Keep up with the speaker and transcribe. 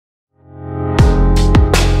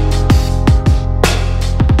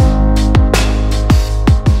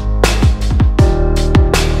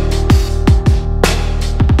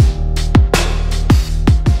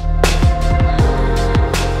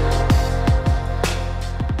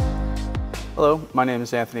Hello, my name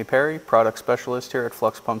is Anthony Perry, Product Specialist here at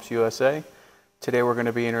Flux Pumps USA. Today we're going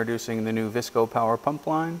to be introducing the new ViscoPower pump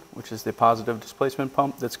line, which is the positive displacement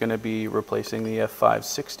pump that's going to be replacing the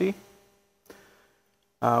F560.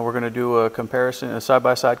 We're going to do a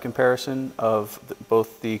side-by-side comparison of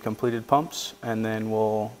both the completed pumps, and then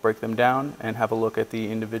we'll break them down and have a look at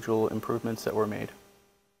the individual improvements that were made.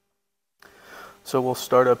 So we'll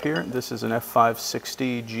start up here. This is an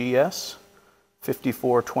F560 GS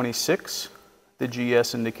 5426. The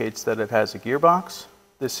GS indicates that it has a gearbox.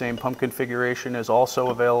 This same pump configuration is also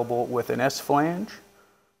available with an S flange,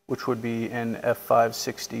 which would be an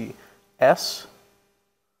F560S.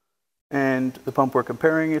 And the pump we're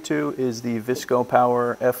comparing it to is the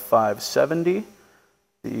ViscoPower F570.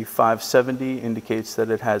 The 570 indicates that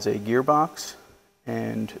it has a gearbox.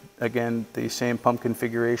 And again, the same pump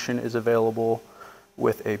configuration is available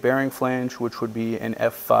with a bearing flange, which would be an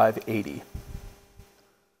F580.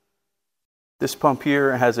 This pump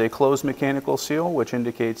here has a closed mechanical seal, which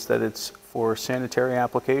indicates that it's for sanitary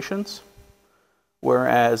applications,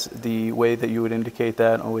 whereas the way that you would indicate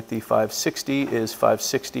that with the 560 is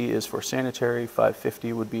 560 is for sanitary,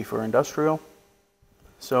 550 would be for industrial.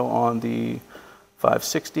 So on the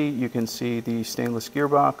 560, you can see the stainless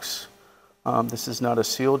gearbox. This is not a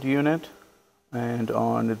sealed unit. And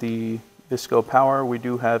on the ViscoPower, we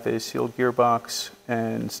do have a sealed gearbox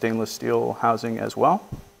and stainless steel housing as well.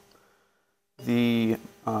 The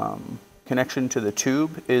connection to the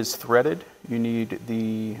tube is threaded. You need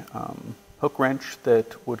the hook wrench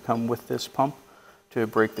that would come with this pump to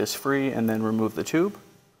break this free and then remove the tube.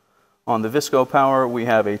 On the ViscoPower, we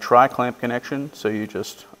have a tri-clamp connection, so you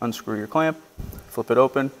just unscrew your clamp, flip it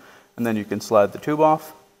open, and then you can slide the tube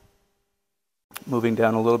off. Moving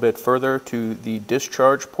down a little bit further to the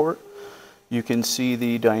discharge port, you can see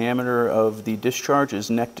the diameter of the discharge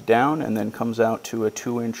is necked down and then comes out to a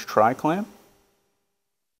 2-inch tri-clamp.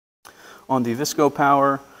 On the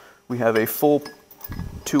ViscoPower, we have a full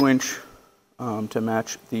 2-inch to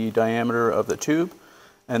match the diameter of the tube,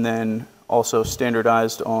 and then also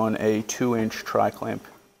standardized on a 2-inch tri-clamp.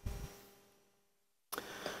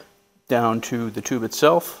 Down to the tube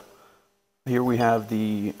itself, here we have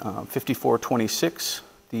the 5426.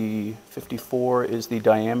 The 54 is the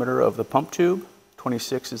diameter of the pump tube,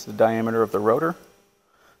 26 is the diameter of the rotor.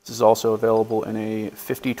 This is also available in a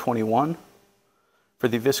 5021. For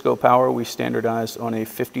the ViscoPower, we standardized on a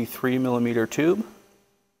 53 millimeter tube.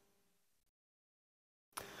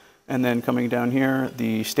 And then coming down here,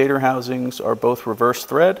 the stator housings are both reverse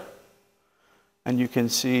thread. And you can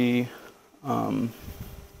see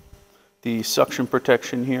the suction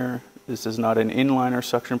protection here. This is not an inliner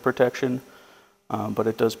suction protection, but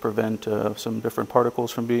it does prevent some different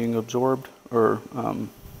particles from being absorbed or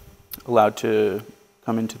allowed to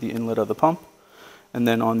come into the inlet of the pump. And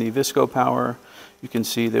then on the ViscoPower, you can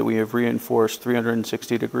see that we have reinforced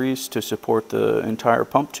 360 degrees to support the entire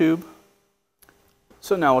pump tube.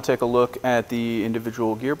 So now we'll take a look at the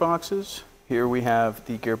individual gearboxes. Here we have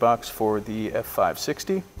the gearbox for the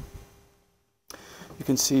F560. You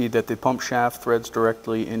can see that the pump shaft threads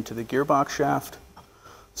directly into the gearbox shaft.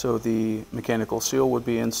 So the mechanical seal would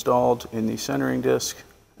be installed in the centering disc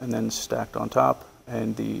and then stacked on top,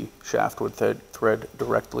 and the shaft would thread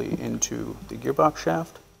directly into the gearbox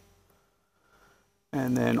shaft.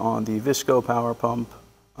 And then on the ViscoPower pump,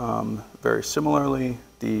 very similarly,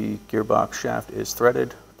 the gearbox shaft is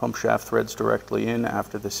threaded. Pump shaft threads directly in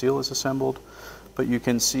after the seal is assembled. But you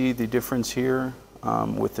can see the difference here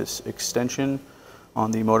with this extension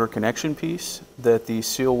on the motor connection piece, that the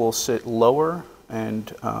seal will sit lower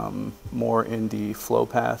and more in the flow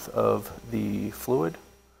path of the fluid,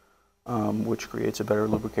 which creates a better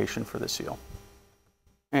lubrication for the seal.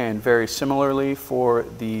 And very similarly for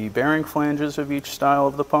the bearing flanges of each style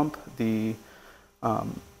of the pump, the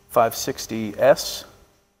 560S,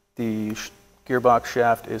 the gearbox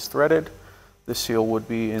shaft is threaded, the seal would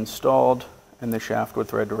be installed, and the shaft would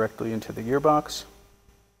thread directly into the gearbox.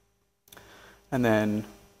 And then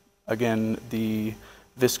again, the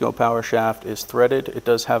ViscoPower shaft is threaded. It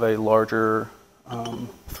does have a larger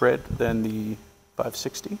thread than the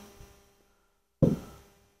 560,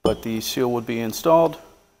 but the seal would be installed.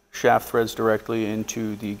 Shaft threads directly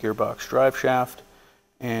into the gearbox drive shaft,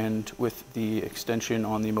 and with the extension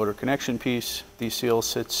on the motor connection piece, the seal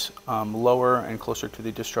sits lower and closer to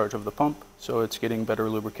the discharge of the pump, so it's getting better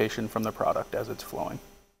lubrication from the product as it's flowing.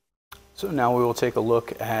 So now we will take a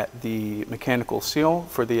look at the mechanical seal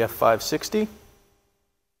for the F560. You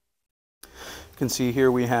can see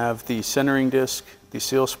here we have the centering disc, the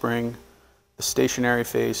seal spring, the stationary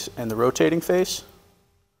face, and the rotating face.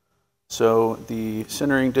 So the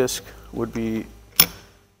centering disc would be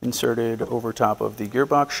inserted over top of the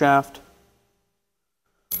gearbox shaft.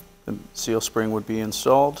 The seal spring would be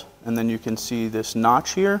installed, and then you can see this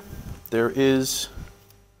notch here. There is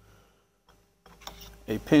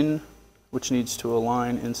a pin which needs to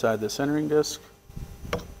align inside the centering disc,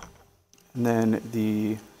 and then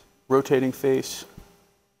the rotating face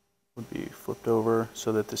would be flipped over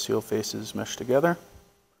so that the seal faces mesh together.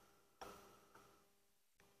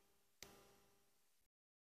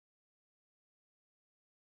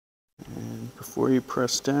 And before you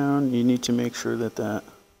press down, you need to make sure that that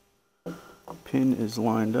pin is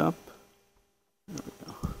lined up. There we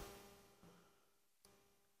go.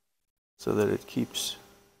 So that it keeps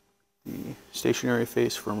the stationary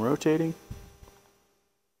face from rotating.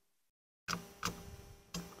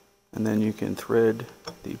 And then you can thread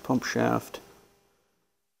the pump shaft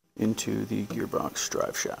into the gearbox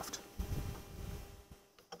drive shaft.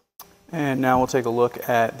 And now we'll take a look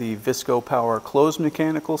at the ViscoPower closed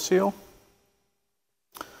mechanical seal.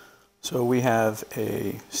 So we have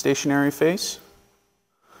a stationary face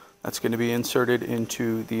that's going to be inserted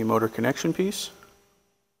into the motor connection piece.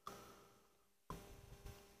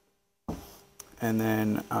 And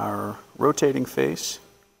then our rotating face,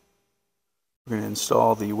 we're going to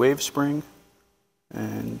install the wave spring,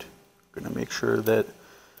 and we're going to make sure that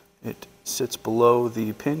it sits below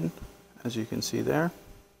the pin, as you can see there.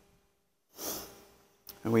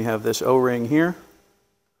 And we have this O-ring here.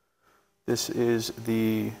 This is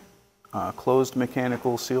the closed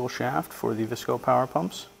mechanical seal shaft for the ViscoPower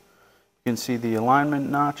pumps. You can see the alignment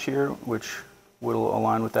notch here, which will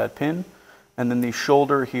align with that pin, and then the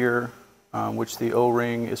shoulder here, which the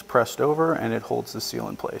O-ring is pressed over and it holds the seal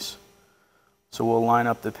in place. So we'll line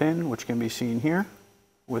up the pin, which can be seen here,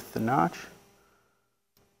 with the notch.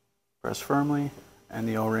 Press firmly, and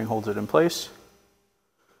the O-ring holds it in place.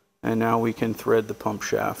 And now we can thread the pump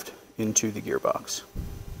shaft into the gearbox.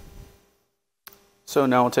 So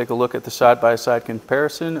now we'll take a look at the side-by-side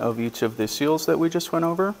comparison of each of the seals that we just went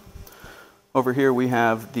over. Over here we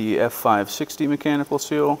have the F560 mechanical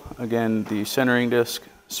seal. Again, the centering disc,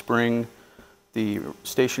 spring, the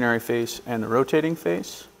stationary face, and the rotating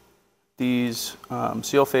face. These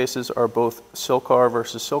seal faces are both Silcar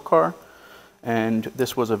versus Silcar, and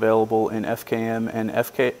this was available in FKM and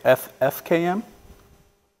FKM.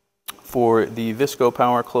 For the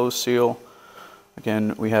ViscoPower closed seal,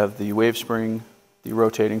 again, we have the wave spring, the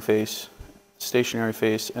rotating face, stationary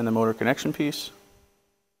face, and the motor connection piece.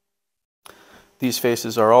 These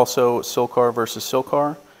faces are also Silcar versus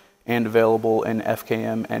Silcar and available in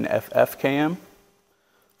FKM and FFKM.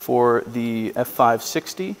 For the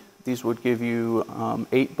F560, these would give you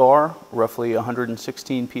 8 bar, roughly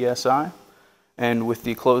 116 psi. And with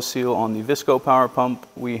the closed seal on the ViscoPower pump,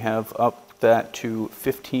 we have upped that to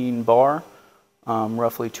 15 bar,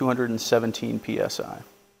 roughly 217 psi.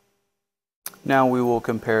 Now we will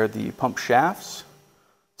compare the pump shafts.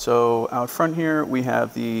 So out front here, we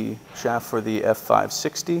have the shaft for the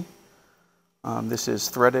F560. This is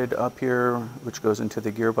threaded up here, which goes into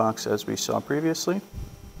the gearbox as we saw previously.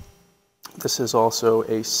 This is also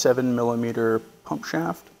a 7mm pump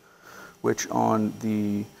shaft, which on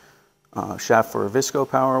the shaft for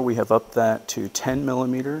ViscoPower, we have upped that to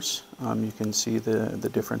 10mm. You can see the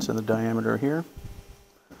difference in the diameter here.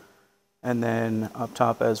 And then up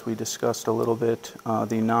top, as we discussed a little bit,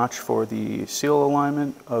 the notch for the seal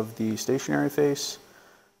alignment of the stationary face,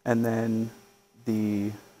 and then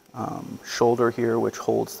the shoulder here, which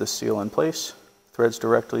holds the seal in place, threads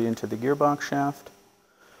directly into the gearbox shaft.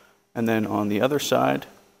 And then on the other side,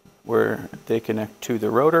 where they connect to the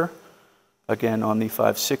rotor, again on the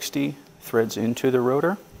 560, threads into the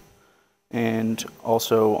rotor, and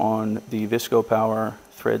also on the ViscoPower,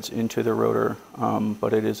 threads into the rotor,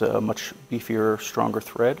 but it is a much beefier, stronger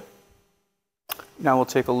thread. Now we'll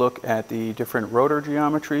take a look at the different rotor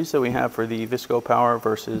geometries that we have for the ViscoPower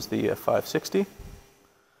versus the F560.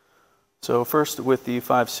 So first with the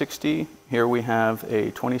 560, here we have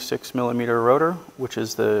a 26mm rotor, which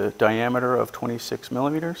is the diameter of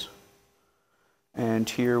 26mm. And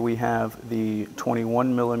here we have the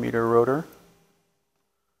 21mm rotor.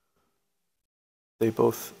 They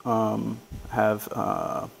both have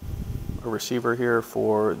a receiver here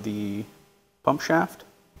for the pump shaft.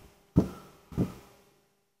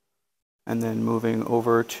 And then moving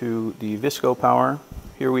over to the ViscoPower,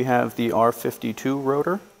 here we have the R52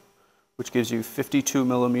 rotor, which gives you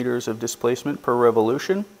 52mm of displacement per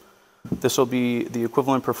revolution. This will be the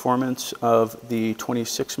equivalent performance of the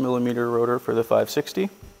 26mm rotor for the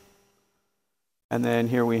 560. And then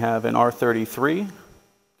here we have an R33,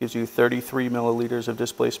 gives you 33 milliliters of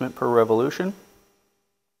displacement per revolution.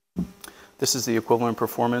 This is the equivalent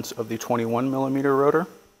performance of the 21mm rotor.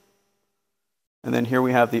 And then here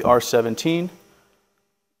we have the R17.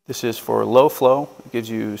 This is for low flow. It gives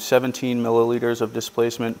you 17 milliliters of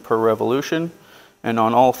displacement per revolution. And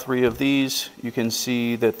on all three of these, you can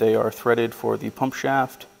see that they are threaded for the pump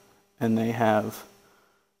shaft, and they have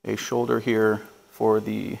a shoulder here for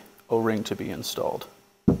the O-ring to be installed.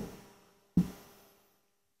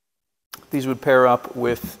 These would pair up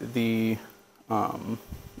with the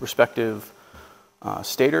respective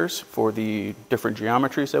stators for the different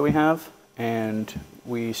geometries that we have. And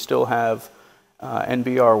we still have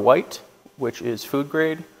NBR white, which is food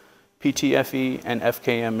grade, PTFE, and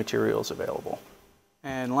FKM materials available.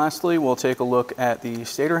 And lastly, we'll take a look at the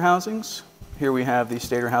stator housings. Here we have the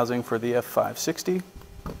stator housing for the F560. You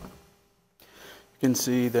can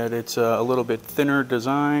see that it's a little bit thinner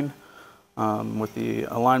design with the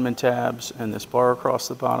alignment tabs and this bar across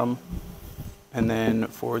the bottom. And then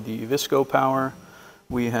for the VISCOPOWER,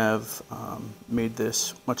 we have made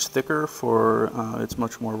this much thicker for it's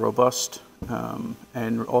much more robust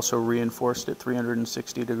and also reinforced at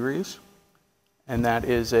 360 degrees. And that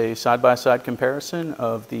is a side-by-side comparison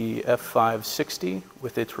of the F560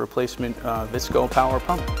 with its replacement VISCOPOWER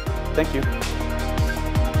pump. Thank you.